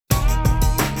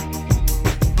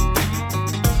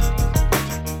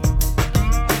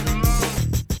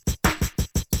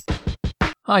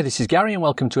Hi, this is Gary and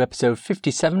welcome to episode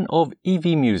 57 of EV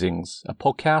Musings, a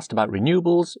podcast about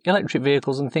renewables, electric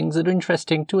vehicles and things that are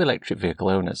interesting to electric vehicle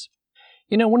owners.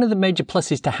 You know, one of the major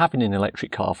pluses to having an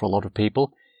electric car for a lot of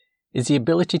people is the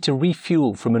ability to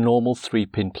refuel from a normal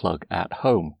 3-pin plug at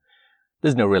home.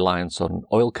 There's no reliance on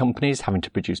oil companies having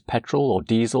to produce petrol or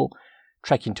diesel,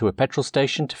 trekking to a petrol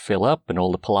station to fill up and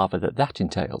all the palaver that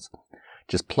entails.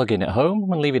 Just plug in at home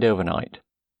and leave it overnight.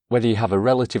 Whether you have a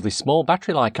relatively small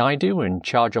battery like I do and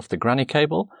charge off the granny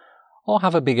cable, or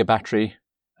have a bigger battery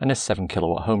and a 7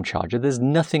 kilowatt home charger, there's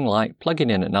nothing like plugging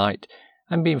in at night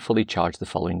and being fully charged the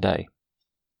following day.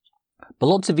 But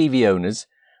lots of EV owners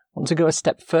want to go a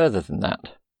step further than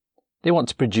that. They want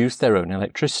to produce their own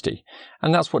electricity,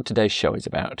 and that's what today's show is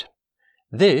about.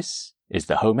 This is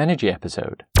the Home Energy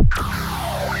episode.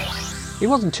 It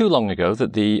wasn't too long ago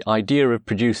that the idea of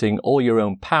producing all your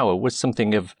own power was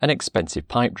something of an expensive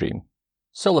pipe dream.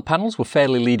 Solar panels were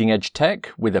fairly leading-edge tech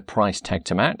with a price tag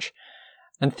to match,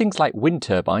 and things like wind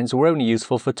turbines were only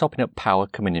useful for topping up power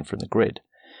coming in from the grid.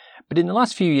 But in the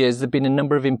last few years, there have been a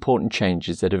number of important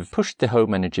changes that have pushed the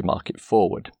home energy market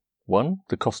forward. One,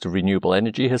 the cost of renewable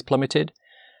energy has plummeted,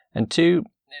 and two,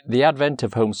 the advent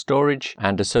of home storage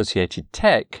and associated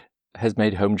tech has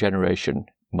made home generation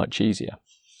much easier.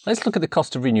 Let's look at the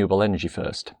cost of renewable energy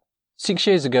first. 6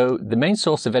 years ago, the main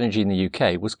source of energy in the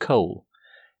UK was coal.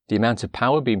 The amount of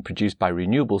power being produced by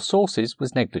renewable sources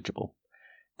was negligible.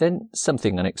 Then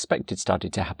something unexpected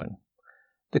started to happen.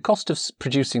 The cost of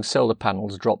producing solar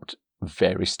panels dropped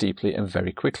very steeply and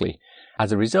very quickly.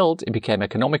 As a result, it became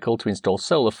economical to install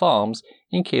solar farms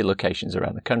in key locations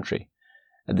around the country.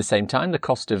 At the same time, the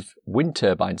cost of wind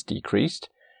turbines decreased.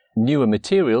 Newer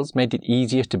materials made it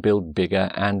easier to build bigger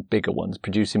and bigger ones,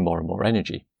 producing more and more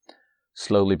energy.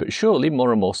 Slowly but surely,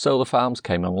 more and more solar farms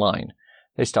came online.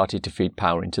 They started to feed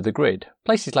power into the grid.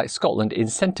 Places like Scotland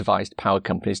incentivised power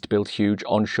companies to build huge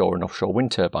onshore and offshore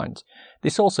wind turbines.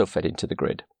 This also fed into the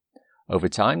grid. Over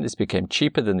time, this became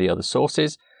cheaper than the other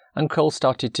sources, and coal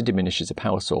started to diminish as a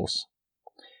power source.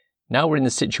 Now we're in the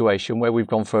situation where we've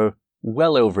gone for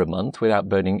well over a month without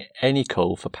burning any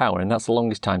coal for power, and that's the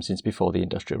longest time since before the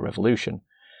Industrial Revolution.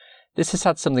 This has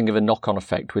had something of a knock-on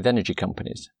effect with energy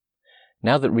companies.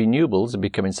 Now that renewables are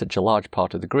becoming such a large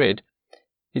part of the grid,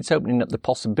 it's opening up the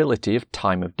possibility of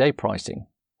time-of-day pricing.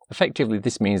 Effectively,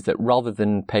 this means that rather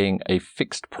than paying a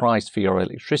fixed price for your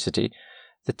electricity,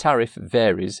 the tariff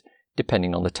varies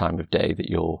depending on the time of day that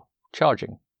you're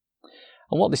charging.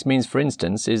 And what this means, for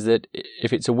instance, is that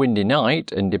if it's a windy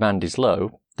night and demand is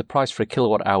low, the price for a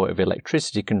kilowatt hour of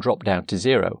electricity can drop down to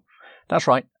zero. That's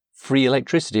right, free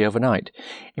electricity overnight.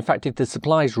 In fact, if the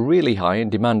supply is really high and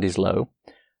demand is low,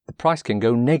 the price can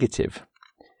go negative.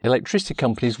 Electricity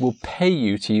companies will pay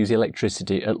you to use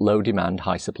electricity at low demand,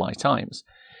 high supply times.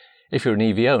 If you're an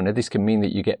EV owner, this can mean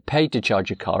that you get paid to charge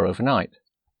your car overnight.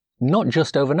 Not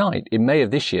just overnight. In May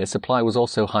of this year, supply was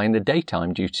also high in the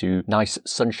daytime due to nice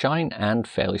sunshine and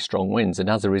fairly strong winds, and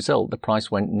as a result, the price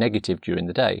went negative during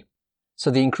the day. So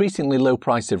the increasingly low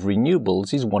price of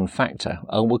renewables is one factor,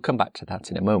 and we'll come back to that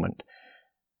in a moment.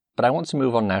 But I want to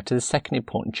move on now to the second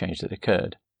important change that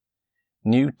occurred.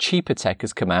 New, cheaper tech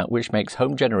has come out which makes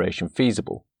home generation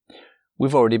feasible.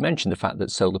 We've already mentioned the fact that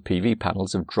solar PV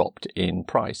panels have dropped in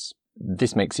price.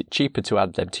 This makes it cheaper to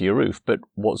add them to your roof, but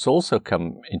what's also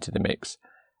come into the mix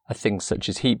are things such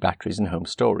as heat batteries and home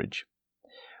storage.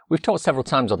 We've talked several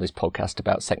times on this podcast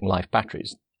about Second Life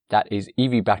batteries. That is,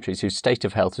 EV batteries whose state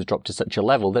of health has dropped to such a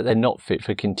level that they're not fit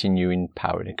for continuing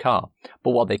powering a car.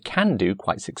 But what they can do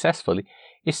quite successfully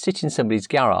is sit in somebody's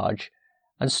garage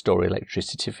and store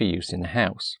electricity for use in the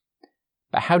house.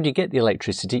 But how do you get the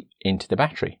electricity into the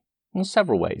battery? In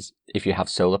several ways. If you have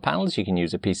solar panels, you can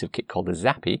use a piece of kit called a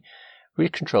Zappi,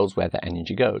 which controls where the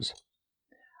energy goes.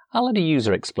 I'll let a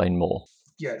user explain more.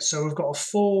 Yeah, so we've got a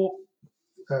 4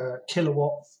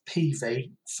 kilowatt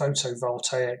PV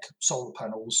photovoltaic solar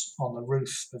panels on the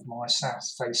roof of my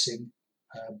south-facing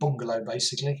bungalow,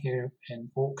 basically, here in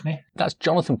Orkney. That's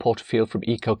Jonathan Porterfield from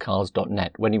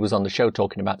ecocars.net. When he was on the show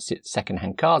talking about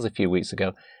second-hand cars a few weeks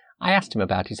ago, I asked him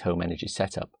about his home energy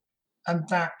setup. And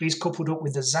that is coupled up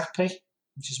with the Zappi,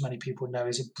 which, as many people know,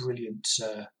 is a brilliant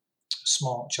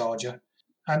smart charger.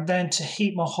 And then to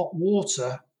heat my hot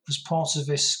water as part of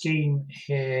this scheme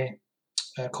here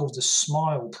called the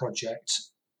Smile Project.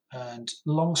 And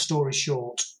long story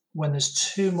short, when there's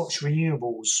too much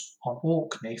renewables on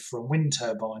Orkney from wind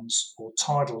turbines or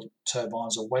tidal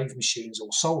turbines or wave machines or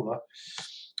solar,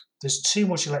 there's too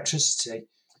much electricity,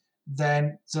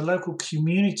 then the local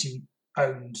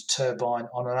community-owned turbine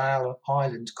on an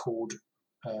island called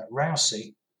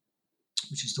Rousey,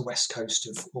 which is the west coast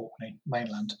of Orkney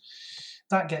mainland,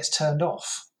 that gets turned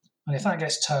off. And if that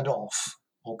gets turned off,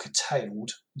 or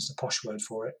curtailed is the posh word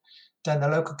for it, then the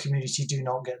local community do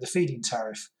not get the feed-in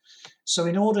tariff. So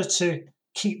in order to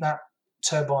keep that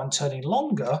turbine turning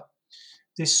longer,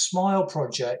 this SMILE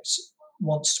project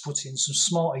wants to put in some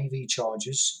smart EV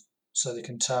chargers so they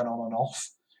can turn on and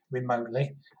off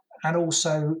remotely, and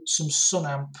also some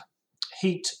SunAmp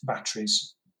heat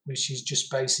batteries, which is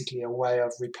just basically a way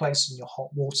of replacing your hot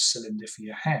water cylinder for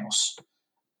your house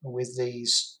with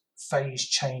these phase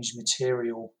change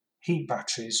material heat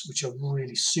batteries, which are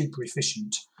really super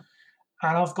efficient.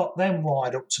 And I've got them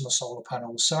wired up to my solar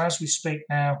panels. So as we speak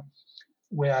now,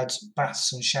 we had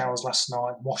baths and showers last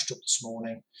night, washed up this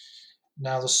morning.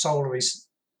 Now the solar is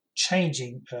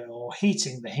changing or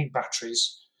heating the heat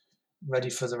batteries ready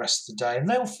for the rest of the day. And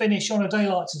they'll finish on a day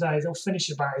like today, they'll finish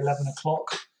about 11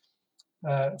 o'clock,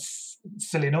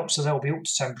 filling up, so they'll be up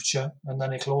to temperature, and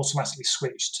then it'll automatically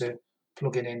switch to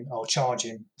plugging in or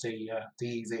charging the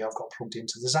EV I've got plugged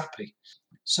into the Zappi.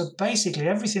 So basically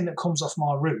everything that comes off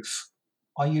my roof,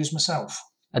 I use myself.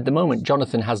 At the moment,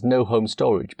 Jonathan has no home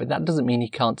storage, but that doesn't mean he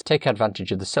can't take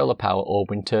advantage of the solar power or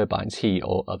wind turbines he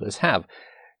or others have.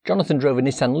 Jonathan drove a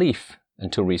Nissan Leaf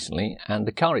until recently, and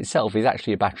the car itself is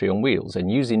actually a battery on wheels, and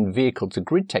using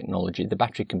vehicle-to-grid technology, the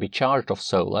battery can be charged off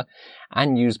solar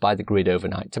and used by the grid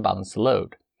overnight to balance the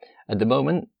load. At the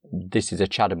moment, this is a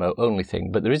CHAdeMO only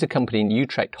thing, but there is a company in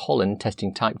Utrecht, Holland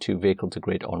testing Type 2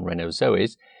 vehicle-to-grid on Renault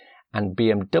Zoes, and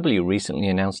BMW recently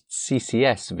announced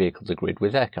CCS vehicle-to-grid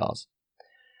with their cars.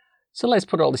 So let's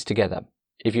put all this together.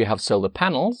 If you have solar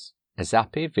panels, a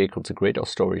Zappi, vehicle-to-grid or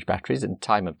storage batteries and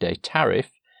time-of-day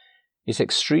tariff, it's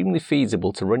extremely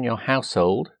feasible to run your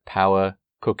household, power,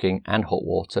 cooking and hot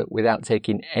water without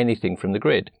taking anything from the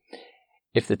grid.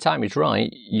 If the time is right,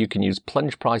 you can use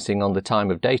plunge pricing on the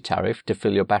time-of-day tariff to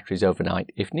fill your batteries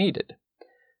overnight if needed.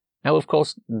 Now, of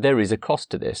course, there is a cost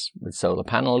to this. With solar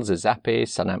panels, a Zappi,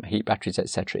 SunAmp heat batteries,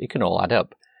 etc., it can all add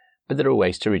up. But there are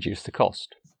ways to reduce the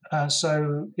cost.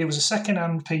 So it was a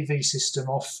second-hand PV system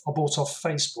I bought off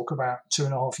Facebook about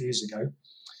 2.5 years ago.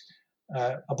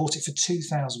 I bought it for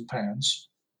 £2,000,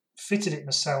 fitted it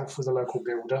myself with a local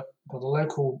builder, got a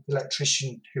local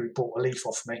electrician who bought a Leaf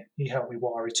off me. He helped me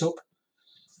wire it up.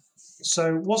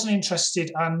 So wasn't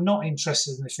interested and not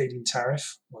interested in the feed-in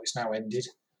tariff. Well, it's now ended.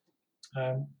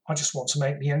 I just want to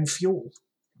make my own fuel.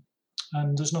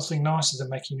 And there's nothing nicer than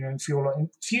making your own fuel. In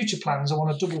future plans, I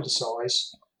want to double the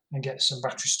size and get some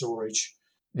battery storage.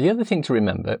 The other thing to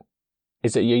remember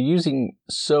is that you're using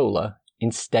solar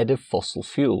instead of fossil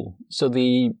fuel. So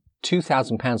the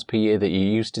 £2,000 per year that you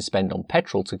used to spend on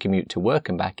petrol to commute to work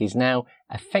and back is now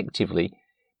effectively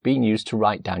being used to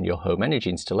write down your home energy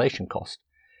installation cost.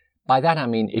 By that I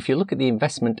mean, if you look at the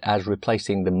investment as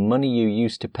replacing the money you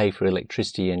used to pay for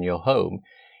electricity in your home,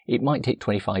 it might take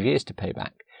 25 years to pay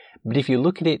back. But if you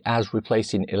look at it as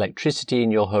replacing electricity in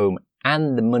your home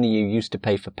and the money you used to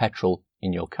pay for petrol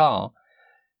in your car,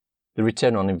 the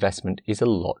return on investment is a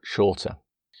lot shorter.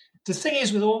 The thing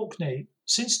is with Orkney,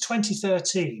 since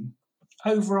 2013,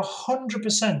 over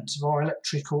 100% of our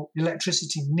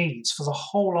electricity needs for the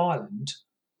whole island,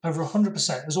 over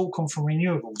 100%, has all come from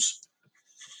renewables.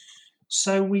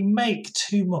 So we make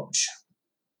too much.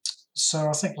 So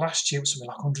I think last year it was something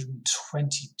like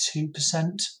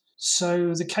 122%.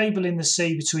 So the cable in the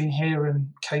sea between here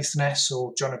and Caithness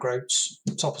or John O'Groats,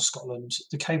 top of Scotland,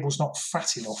 the cable's not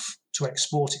fat enough to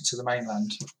export it to the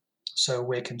mainland. So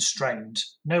we're constrained.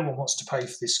 No one wants to pay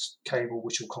for this cable,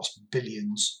 which will cost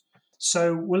billions.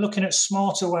 So we're looking at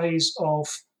smarter ways of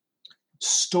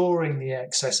storing the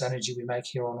excess energy we make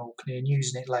here on Orkney and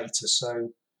using it later.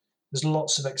 So there's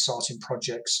lots of exciting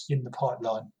projects in the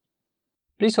pipeline.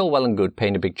 But it's all well and good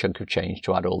paying a big chunk of change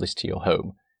to add all this to your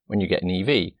home when you get an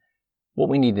EV. What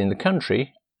we need in the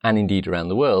country, and indeed around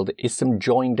the world, is some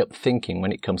joined-up thinking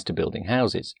when it comes to building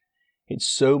houses. It's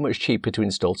so much cheaper to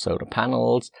install solar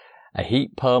panels, a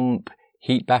heat pump,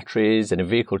 heat batteries and a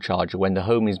vehicle charger when the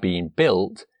home is being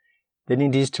built than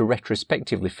it is to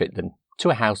retrospectively fit them to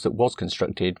a house that was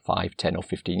constructed 5, 10 or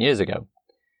 15 years ago.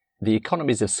 The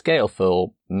economies of scale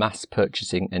for mass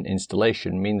purchasing and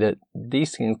installation mean that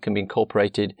these things can be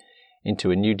incorporated into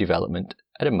a new development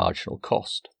at a marginal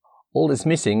cost. All that's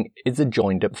missing is the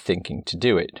joined-up thinking to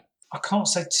do it. I can't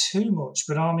say too much,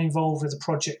 but I'm involved with a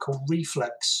project called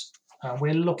Reflex.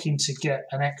 We're looking to get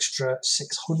an extra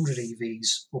 600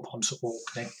 EVs up onto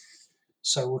Orkney.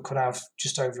 So we could have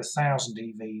just over 1,000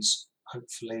 EVs,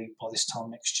 hopefully, by this time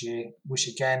next year, which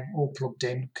again, all plugged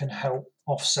in, can help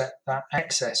offset that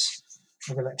excess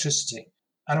of electricity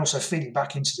and also feed it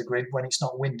back into the grid when it's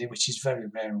not windy, which is very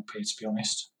rare up here, to be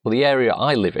honest. Well, the area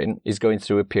I live in is going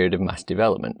through a period of mass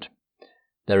development.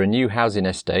 There are new housing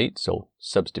estates, or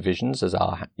subdivisions as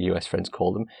our US friends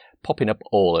call them, popping up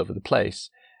all over the place.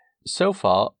 So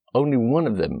far, only one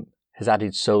of them has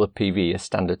added solar PV as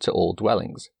standard to all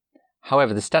dwellings.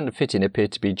 However, the standard fitting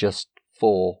appeared to be just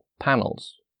 4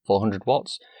 panels, 400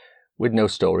 watts, with no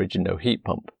storage and no heat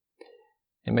pump.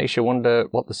 It makes you wonder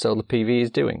what the solar PV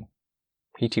is doing.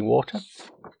 Heating water?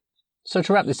 So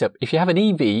to wrap this up, if you have an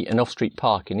EV and off-street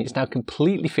parking, it's now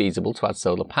completely feasible to add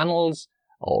solar panels,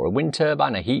 or a wind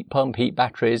turbine, a heat pump, heat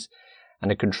batteries,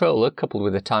 and a controller coupled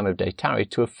with a time of day tariff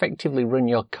to effectively run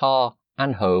your car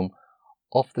and home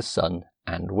off the sun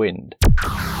and wind.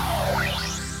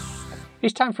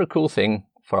 It's time for a cool thing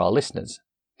for our listeners.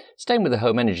 Staying with the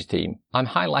home energy theme, I'm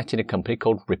highlighting a company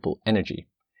called Ripple Energy.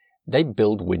 They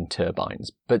build wind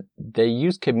turbines, but they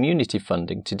use community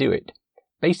funding to do it.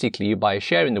 Basically, you buy a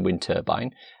share in the wind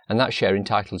turbine, and that share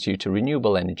entitles you to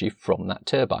renewable energy from that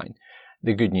turbine.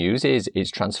 The good news is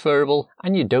it's transferable,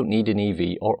 and you don't need an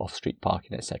EV or off-street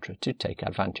parking, etc. to take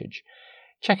advantage.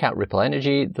 Check out Ripple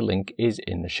Energy, the link is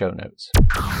in the show notes.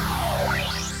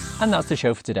 And that's the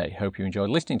show for today. Hope you enjoyed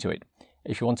listening to it.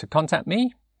 If you want to contact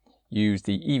me, use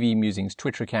the EV Musings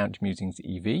Twitter account,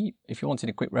 MusingsEV. If you wanted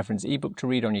a quick reference ebook to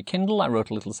read on your Kindle, I wrote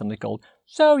a little something called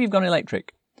So You've Gone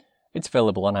Electric. It's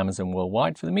available on Amazon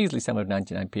worldwide for the measly sum of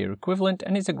 99p equivalent,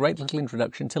 and it's a great little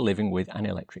introduction to living with an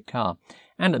electric car.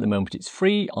 And at the moment it's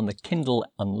free on the Kindle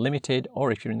Unlimited,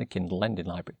 or if you're in the Kindle Lending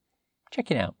Library. Check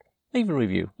it out. Leave a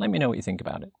review. Let me know what you think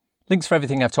about it. Links for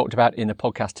everything I've talked about in the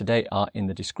podcast today are in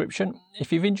the description.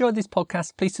 If you've enjoyed this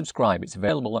podcast, please subscribe. It's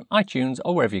available on iTunes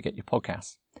or wherever you get your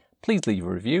podcasts. Please leave a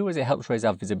review as it helps raise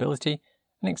our visibility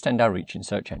and extend our reach in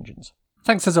search engines.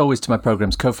 Thanks as always to my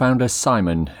programme's co-founder,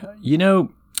 Simon. You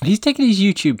know, he's taken his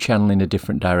YouTube channel in a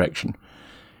different direction.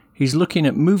 He's looking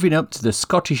at moving up to the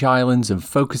Scottish Islands and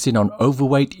focusing on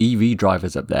overweight EV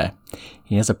drivers up there.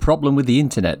 He has a problem with the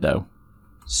internet though.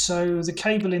 So the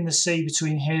cable in the sea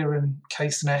between here and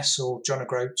Caithness or John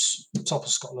O'Groats, the top of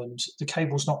Scotland, the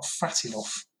cable's not fat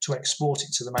enough to export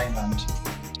it to the mainland.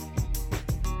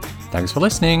 Thanks for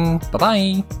listening.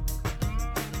 Bye-bye.